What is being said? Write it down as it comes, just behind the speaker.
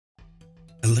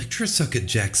Electrosocket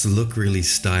jacks look really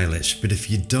stylish, but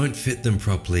if you don't fit them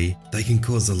properly, they can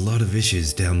cause a lot of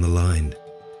issues down the line.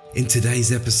 In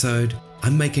today's episode,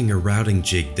 I'm making a routing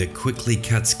jig that quickly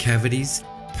cuts cavities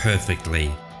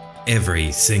perfectly,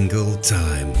 every single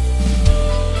time.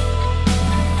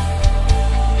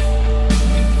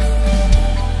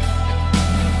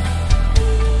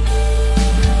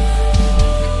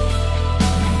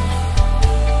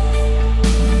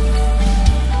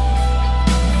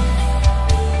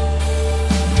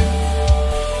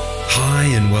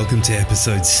 Welcome to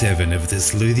episode 7 of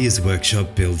this Luthier's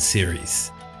Workshop build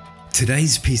series.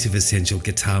 Today's piece of essential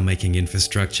guitar making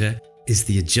infrastructure is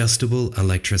the adjustable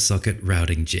Electrosocket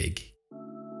routing jig.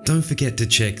 Don't forget to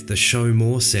check the Show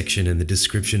More section in the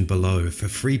description below for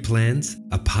free plans,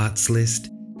 a parts list,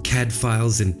 CAD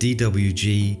files in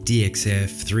DWG,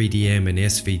 DXF, 3DM and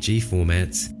SVG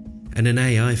formats, and an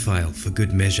AI file for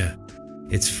good measure.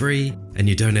 It's free and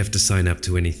you don't have to sign up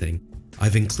to anything.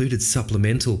 I've included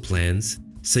supplemental plans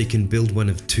so you can build one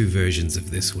of 2 versions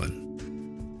of this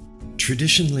one.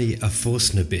 Traditionally, a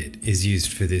Forstner bit is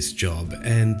used for this job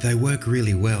and they work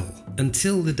really well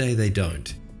until the day they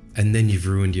don't, and then you've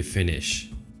ruined your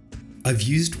finish. I've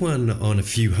used one on a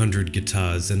few hundred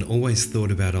guitars and always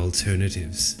thought about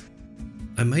alternatives.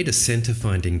 I made a center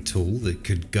finding tool that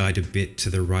could guide a bit to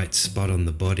the right spot on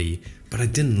the body, but I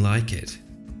didn't like it.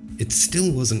 It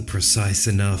still wasn't precise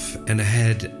enough and I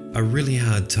had a really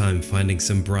hard time finding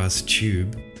some brass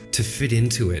tube to fit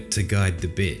into it to guide the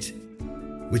bit.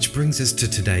 Which brings us to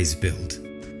today's build.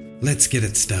 Let's get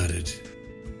it started.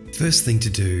 First thing to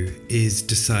do is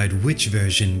decide which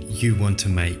version you want to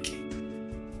make.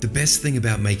 The best thing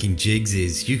about making jigs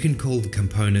is you can call the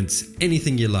components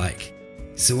anything you like,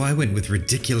 so I went with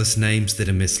ridiculous names that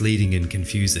are misleading and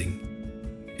confusing.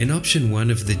 In option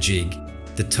 1 of the jig,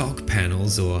 the TOC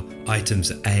panels, or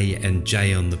items A and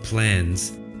J on the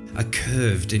plans, are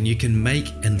curved and you can make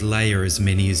and layer as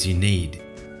many as you need.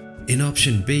 In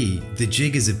option B, the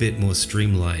jig is a bit more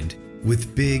streamlined,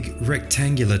 with big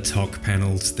rectangular TOC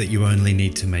panels that you only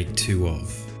need to make 2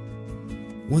 of.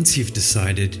 Once you've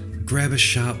decided, grab a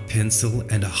sharp pencil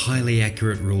and a highly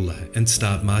accurate ruler and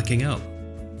start marking up.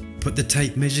 Put the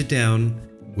tape measure down.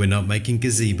 We're not making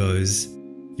gazebos.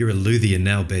 You're a luthier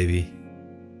now, baby.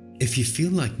 If you feel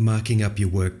like marking up your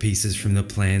workpieces from the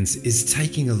plans is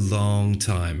taking a long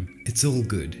time, it's all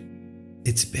good.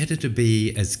 It's better to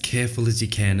be as careful as you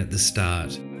can at the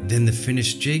start, then the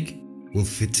finished jig will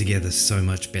fit together so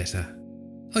much better.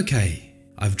 Okay,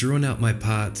 I've drawn out my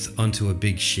parts onto a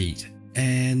big sheet,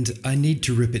 and I need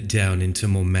to rip it down into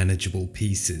more manageable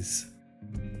pieces.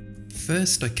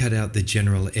 First, I cut out the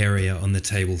general area on the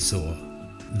table saw,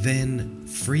 then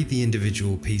free the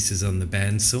individual pieces on the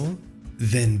bandsaw,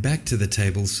 then back to the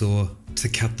table saw to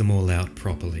cut them all out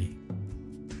properly.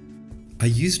 I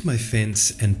used my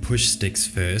fence and push sticks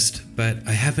first, but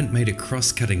I haven't made a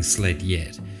cross-cutting sled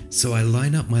yet, so I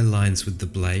line up my lines with the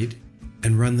blade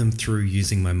and run them through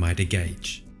using my miter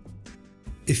gauge.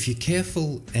 If you're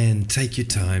careful and take your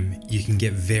time, you can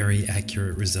get very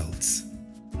accurate results.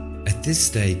 At this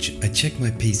stage, I check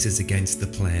my pieces against the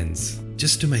plans,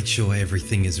 just to make sure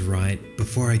everything is right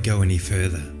before I go any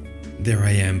further. There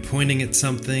I am pointing at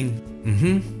something.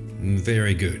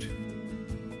 Very good.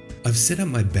 I've set up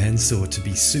my bandsaw to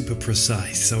be super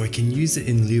precise so I can use it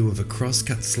in lieu of a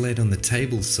crosscut sled on the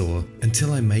table saw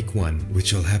until I make one,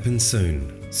 which will happen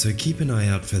soon. So keep an eye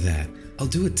out for that. I'll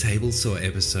do a table saw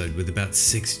episode with about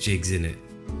 6 jigs in it.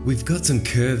 We've got some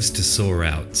curves to saw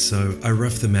out, so I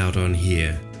rough them out on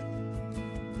here.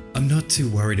 I'm not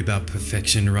too worried about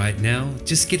perfection right now,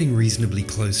 just getting reasonably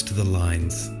close to the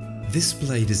lines. This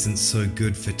blade isn't so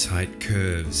good for tight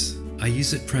curves. I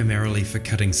use it primarily for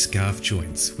cutting scarf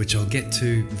joints, which I'll get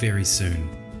to very soon.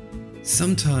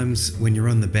 Sometimes when you're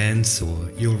on the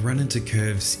bandsaw, you'll run into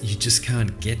curves you just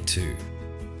can't get to.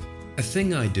 A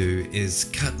thing I do is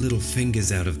cut little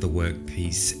fingers out of the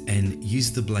workpiece and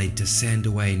use the blade to sand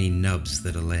away any nubs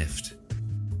that are left.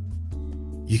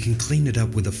 You can clean it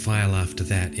up with a file after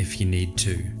that if you need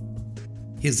to.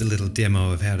 Here's a little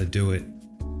demo of how to do it.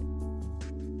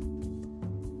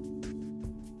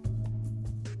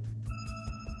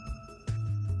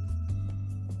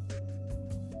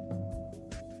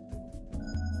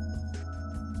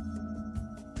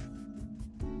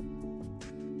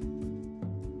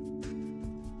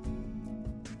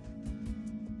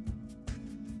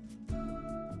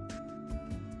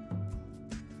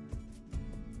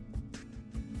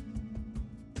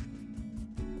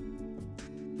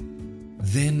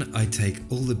 Then I take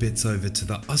all the bits over to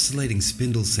the oscillating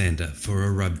spindle sander for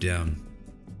a rub down.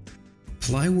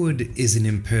 Plywood is an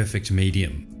imperfect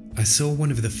medium. I saw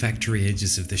one of the factory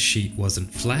edges of the sheet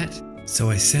wasn't flat, so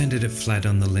I sanded it flat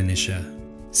on the linisher.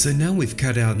 So now we've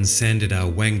cut out and sanded our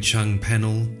Wang Chung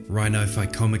panel, Rhino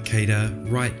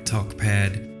phycomicator, right talk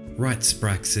pad, right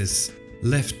spraxis,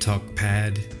 left talk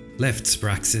pad, left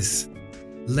spraxis,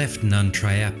 left nun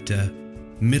triapter,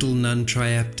 middle nun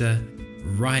triapter,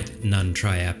 right nun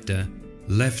triapter,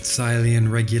 left Silian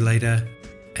regulator,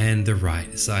 and the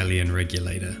right Silian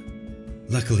regulator.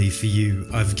 Luckily for you,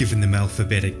 I've given them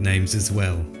alphabetic names as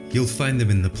well. You'll find them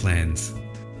in the plans.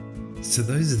 So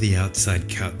those are the outside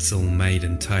cuts all made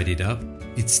and tidied up.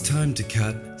 It's time to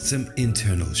cut some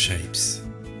internal shapes.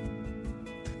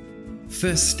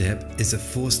 First step is a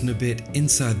Forstner bit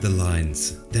inside the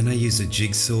lines. Then I use a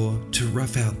jigsaw to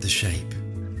rough out the shape.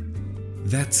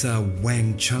 That's our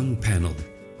Wang Chung panel,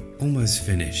 almost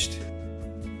finished.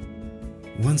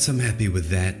 Once I'm happy with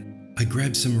that, I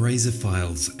grab some razor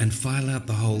files and file out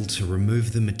the hole to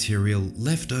remove the material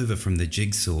left over from the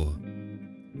jigsaw.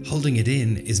 Holding it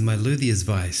in is my luthier's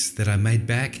vise that I made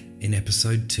back in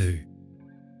episode 2.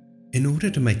 In order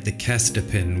to make the caster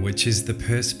pin, which is the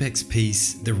perspex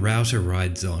piece the router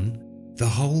rides on, the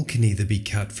hole can either be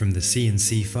cut from the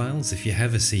CNC files if you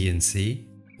have a CNC,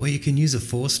 or you can use a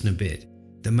Forstner bit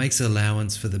that makes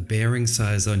allowance for the bearing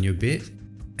size on your bit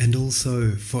and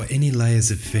also for any layers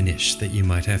of finish that you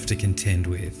might have to contend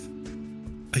with.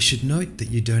 I should note that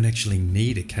you don't actually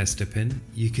need a caster pin,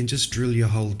 you can just drill your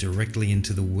hole directly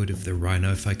into the wood of the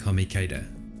Rhino phycomicator.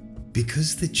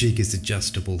 Because the jig is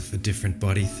adjustable for different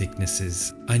body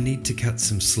thicknesses, I need to cut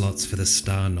some slots for the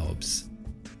star knobs.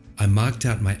 I marked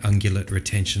out my ungulate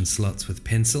retention slots with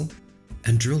pencil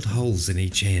and drilled holes in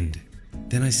each end.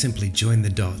 Then I simply join the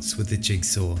dots with the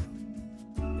jigsaw.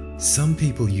 Some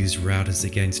people use routers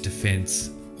against a fence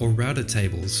or router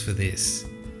tables for this.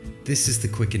 This is the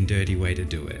quick and dirty way to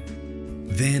do it.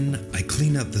 Then I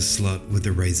clean up the slot with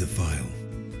a razor file.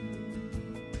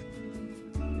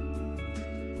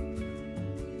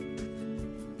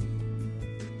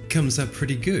 Comes up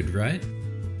pretty good, right?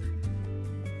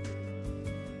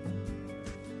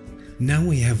 Now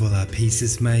we have all our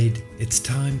pieces made, it's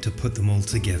time to put them all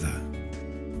together.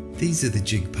 These are the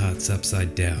jig parts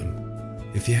upside down.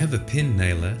 If you have a pin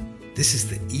nailer, this is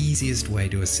the easiest way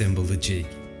to assemble the jig.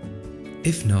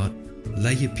 If not,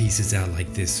 lay your pieces out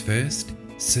like this first,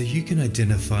 so you can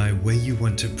identify where you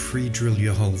want to pre-drill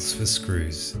your holes for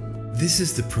screws. This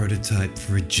is the prototype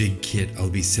for a jig kit I'll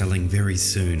be selling very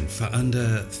soon for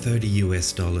under $30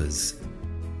 US.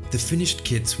 The finished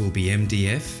kits will be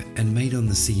MDF and made on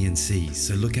the CNC,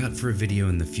 so look out for a video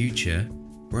in the future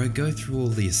where I go through all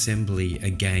the assembly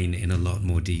again in a lot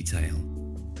more detail.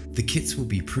 The kits will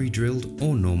be pre-drilled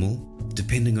or normal,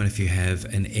 depending on if you have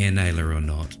an air nailer or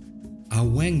not. Our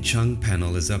Wang Chung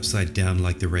panel is upside down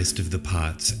like the rest of the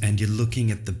parts, and you're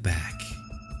looking at the back.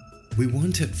 We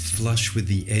want it flush with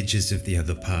the edges of the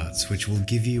other parts, which will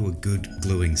give you a good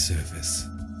gluing surface.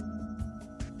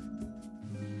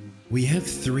 We have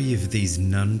 3 of these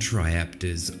nun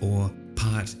triapters, or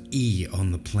part E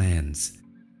on the plans.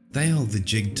 They hold the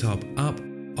jig top up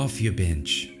off your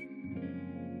bench.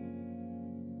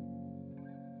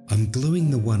 I'm gluing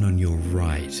the one on your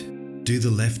right. Do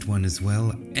the left one as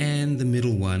well, and the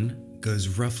middle one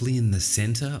goes roughly in the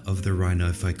center of the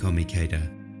Rhino phycomicator.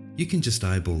 You can just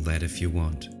eyeball that if you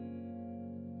want.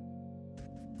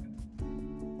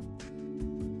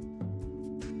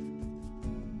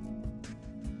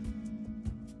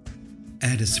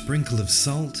 Add a sprinkle of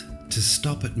salt to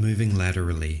stop it moving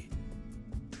laterally.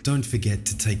 Don't forget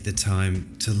to take the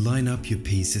time to line up your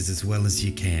pieces as well as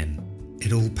you can.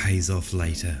 It all pays off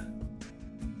later.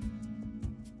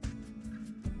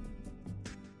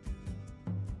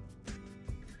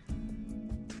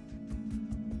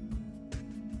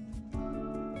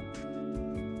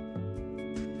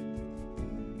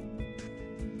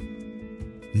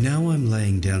 Now I'm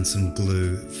laying down some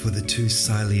glue for the 2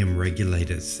 Silian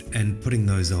regulators and putting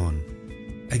those on.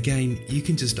 Again, you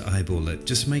can just eyeball it,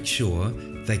 just make sure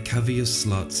they cover your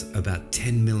slots about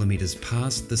 10mm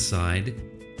past the side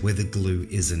where the glue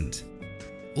isn't.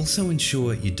 Also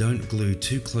ensure you don't glue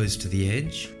too close to the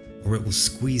edge or it will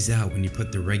squeeze out when you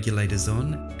put the regulators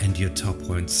on and your top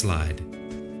won't slide.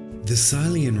 The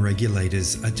Silian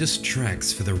regulators are just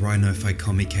tracks for the Rhino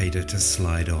phycomicator to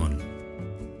slide on.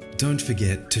 Don't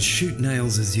forget to shoot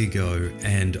nails as you go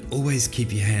and always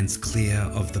keep your hands clear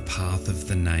of the path of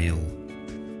the nail.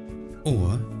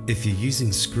 Or, if you're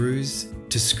using screws,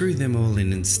 to screw them all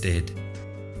in instead.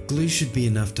 Glue should be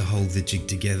enough to hold the jig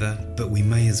together, but we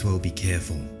may as well be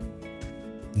careful.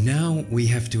 Now we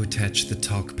have to attach the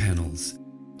TOC panels.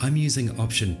 I'm using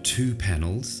option 2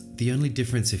 panels. The only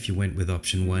difference if you went with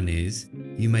option 1 is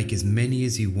you make as many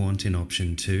as you want in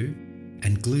option 2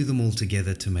 and glue them all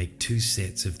together to make 2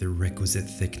 sets of the requisite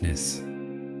thickness.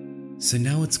 So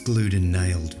now it's glued and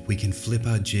nailed, we can flip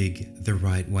our jig the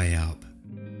right way up.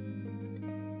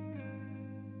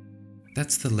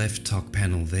 That's the left top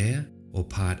panel there, or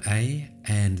part A,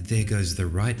 and there goes the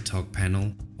right top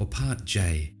panel, or part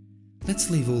J.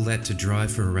 Let's leave all that to dry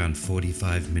for around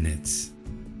 45 minutes.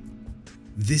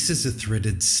 This is a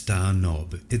threaded star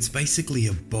knob. It's basically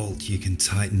a bolt you can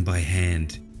tighten by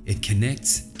hand. It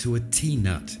connects to a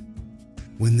T-nut.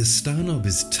 When the star knob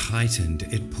is tightened,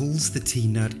 it pulls the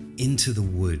T-nut into the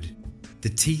wood. The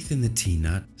teeth in the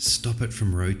T-nut stop it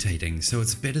from rotating, so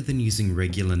it's better than using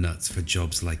regular nuts for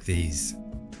jobs like these.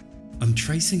 I'm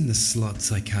tracing the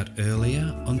slots I cut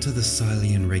earlier onto the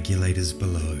Silian regulators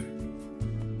below.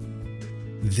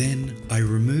 Then I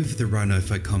remove the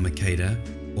rhinophycomicator,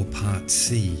 or part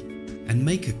C, and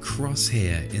make a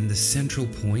crosshair in the central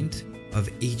point of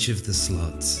each of the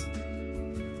slots.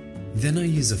 Then I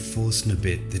use a Forstner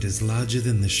bit that is larger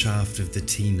than the shaft of the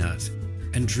T-nut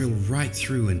and drill right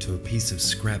through into a piece of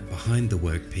scrap behind the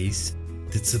workpiece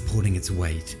that's supporting its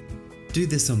weight. Do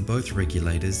this on both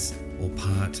regulators, or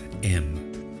part M.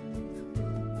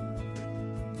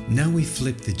 Now we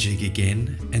flip the jig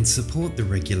again and support the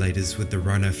regulators with the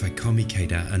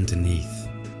rhinophycomicator underneath.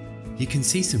 You can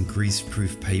see some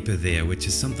grease-proof paper there, which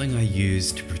is something I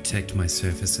use to protect my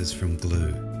surfaces from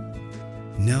glue.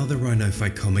 Now the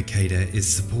rhinophycomicator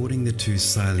is supporting the 2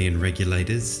 Silian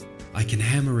regulators, I can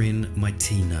hammer in my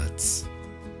T-nuts.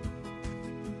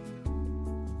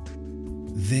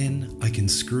 Then I can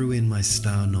screw in my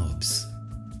star knobs.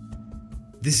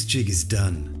 This jig is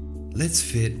done. Let's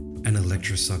fit an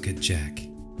Electrosocket jack.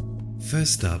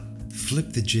 First up,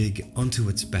 flip the jig onto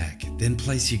its back, then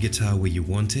place your guitar where you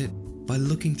want it by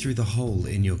looking through the hole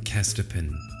in your caster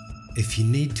pin. If you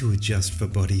need to adjust for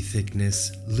body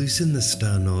thickness, loosen the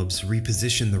star knobs,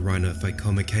 reposition the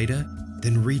rhinophycomicator,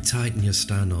 then retighten your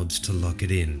star knobs to lock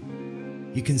it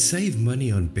in. You can save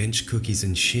money on bench cookies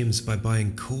and shims by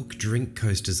buying cork drink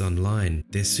coasters online.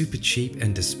 They're super cheap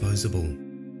and disposable.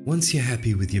 Once you're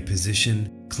happy with your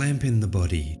position, clamp in the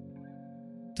body.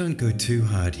 Don't go too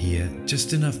hard here,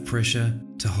 just enough pressure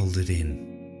to hold it in.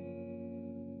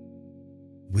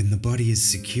 When the body is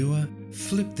secure,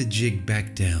 flip the jig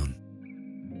back down.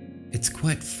 It's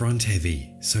quite front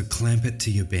heavy, so clamp it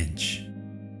to your bench.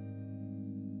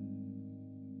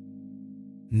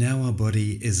 Now our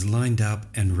body is lined up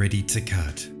and ready to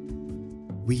cut.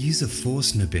 We use a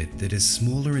Forstner bit that is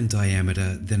smaller in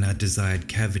diameter than our desired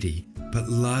cavity, but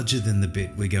larger than the bit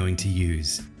we're going to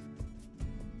use.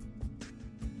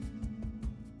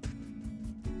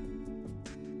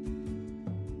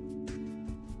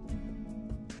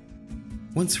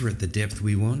 Once we're at the depth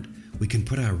we want, we can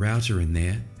put our router in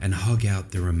there and hog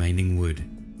out the remaining wood.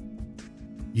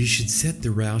 You should set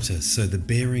the router so the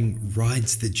bearing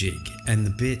rides the jig and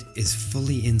the bit is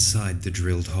fully inside the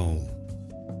drilled hole.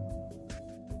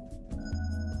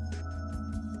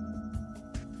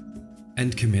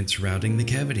 And commence routing the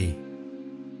cavity.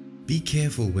 Be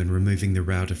careful when removing the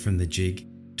router from the jig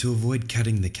to avoid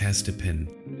cutting the caster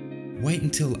pin. Wait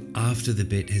until after the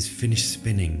bit has finished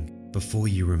spinning before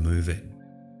you remove it.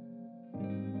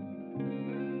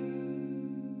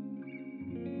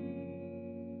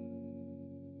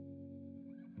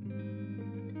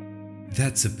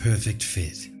 That's a perfect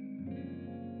fit.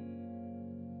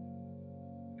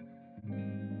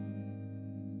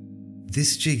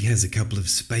 This jig has a couple of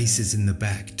spaces in the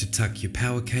back to tuck your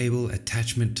power cable,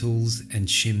 attachment tools, and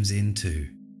shims into.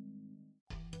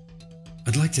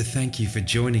 I'd like to thank you for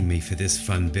joining me for this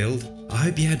fun build. I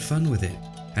hope you had fun with it,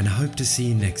 and I hope to see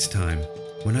you next time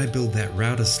when I build that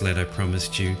router sled I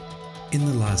promised you in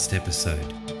the last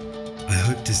episode. I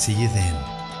hope to see you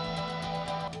then.